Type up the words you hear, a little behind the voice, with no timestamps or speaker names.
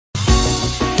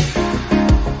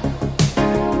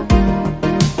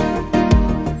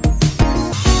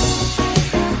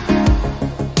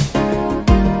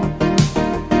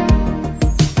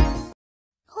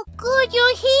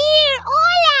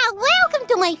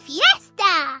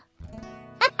FIESTA!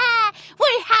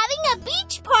 We're having a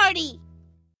beach party!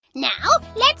 Now,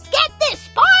 let's get this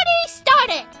party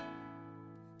started!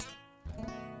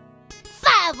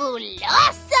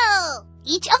 Fabuloso!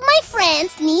 Each of my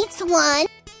friends needs one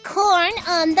corn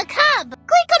on the cob.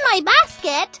 Click on my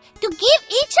basket to give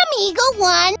each amigo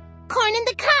one corn in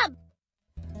the cob.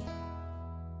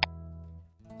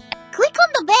 Click on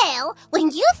the bell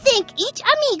when you think each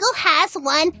amigo has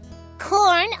one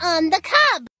corn on the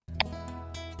cob.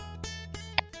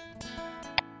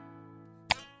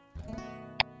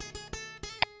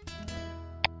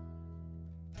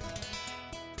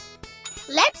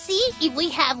 Let's see if we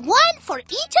have one for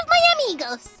each of my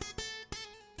amigos.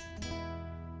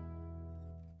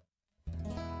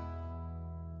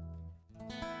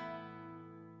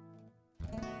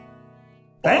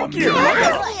 Thank you!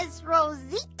 Gracias,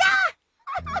 Rosita!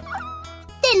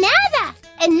 De nada!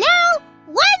 And now,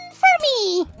 one for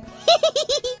me!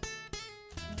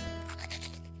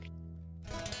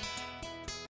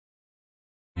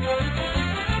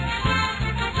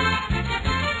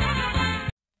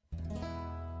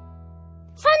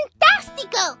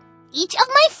 Fantastico! Each of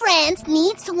my friends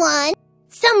needs one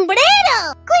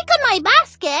sombrero. Click on my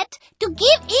basket to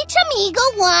give each amigo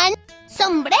one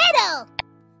sombrero.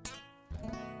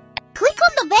 Click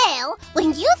on the bell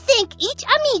when you think each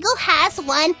amigo has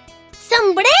one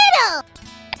sombrero.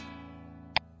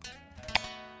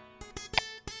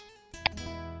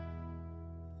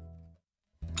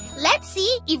 Let's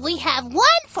see if we have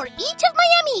one for each of my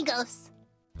amigos.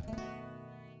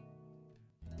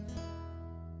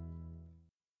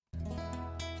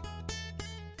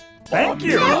 Thank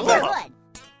you! Good.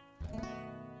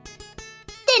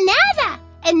 De nada!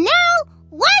 And now,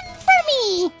 one for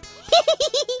me!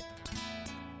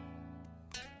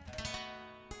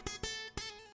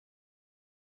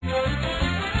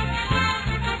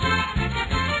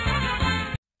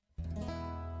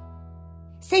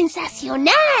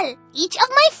 Sensacional! Each of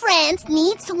my friends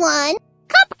needs one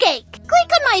cupcake.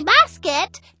 Click on my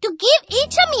basket to give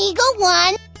each amigo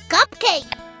one cupcake.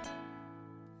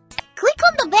 Click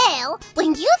on the bell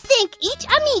when you think each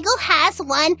amigo has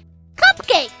one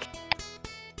cupcake.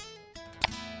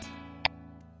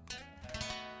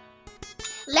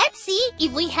 Let's see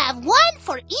if we have one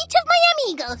for each of my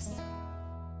amigos.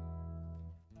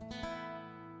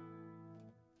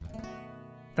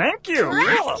 Thank you!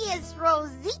 Gracias,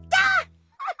 Rosita!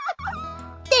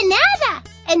 De nada!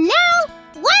 And now,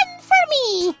 one for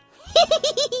me!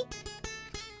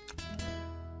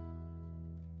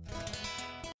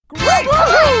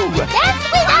 Woohoo! Dance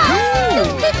with us!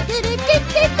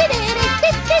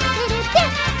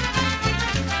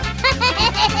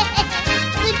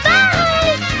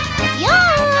 Goodbye!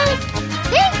 Adios!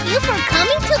 Thank you for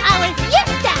coming to our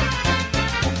fiesta!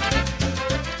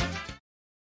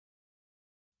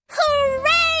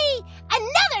 Hooray!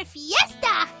 Another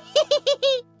fiesta!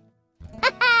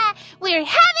 We're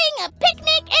having a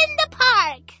picnic in the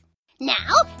park!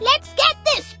 Now, let's get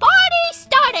this party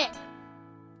started!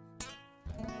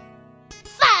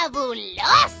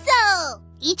 Fabuloso!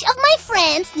 Each of my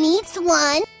friends needs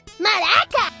one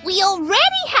maraca. We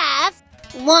already have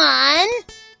one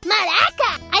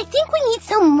maraca. I think we need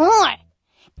some more.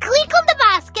 Click on the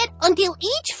basket until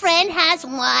each friend has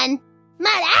one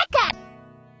maraca.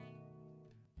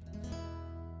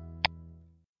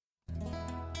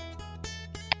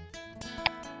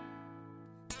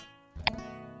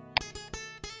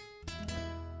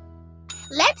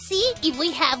 Let's see if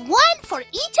we have one for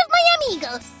each of my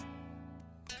amigos.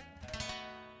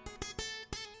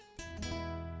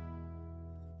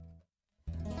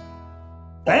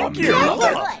 Thank you!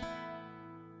 Good.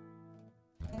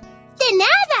 De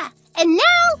nada! And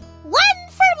now, one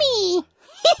for me!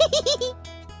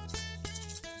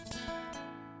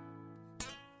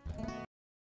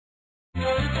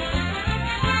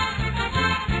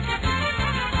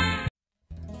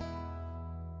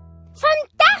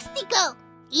 Fantastico!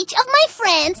 Each of my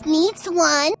friends needs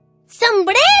one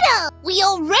sombrero. We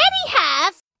already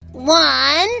have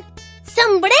one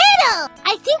sombrero.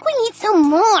 I think we need some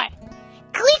more.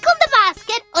 Click on the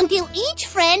basket until each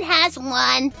friend has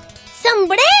one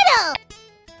sombrero.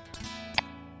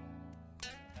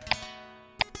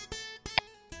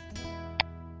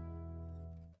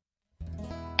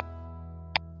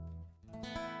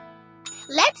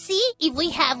 Let's see if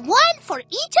we have one for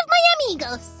each of my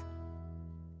amigos.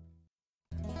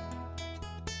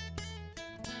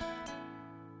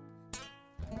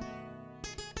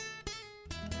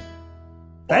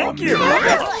 Thank you!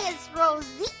 Gracias,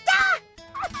 Rosita!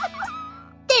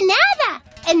 De nada!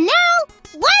 And now,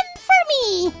 one for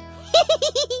me!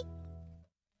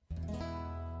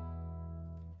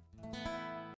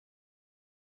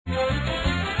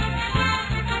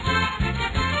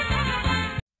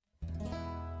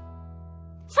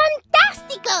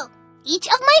 Each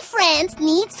of my friends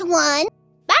needs one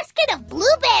basket of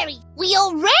blueberries. We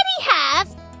already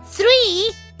have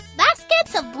 3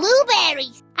 baskets of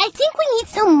blueberries. I think we need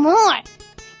some more.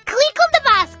 Click on the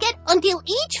basket until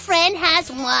each friend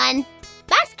has 1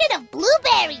 basket of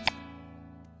blueberries.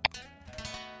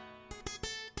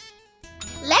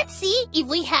 Let's see if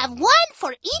we have 1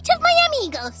 for each of my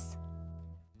amigos.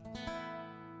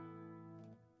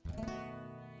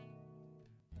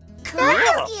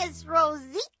 Gracias,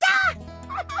 Rosita!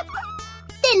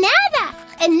 De nada!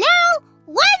 And now,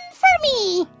 1 for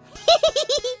me!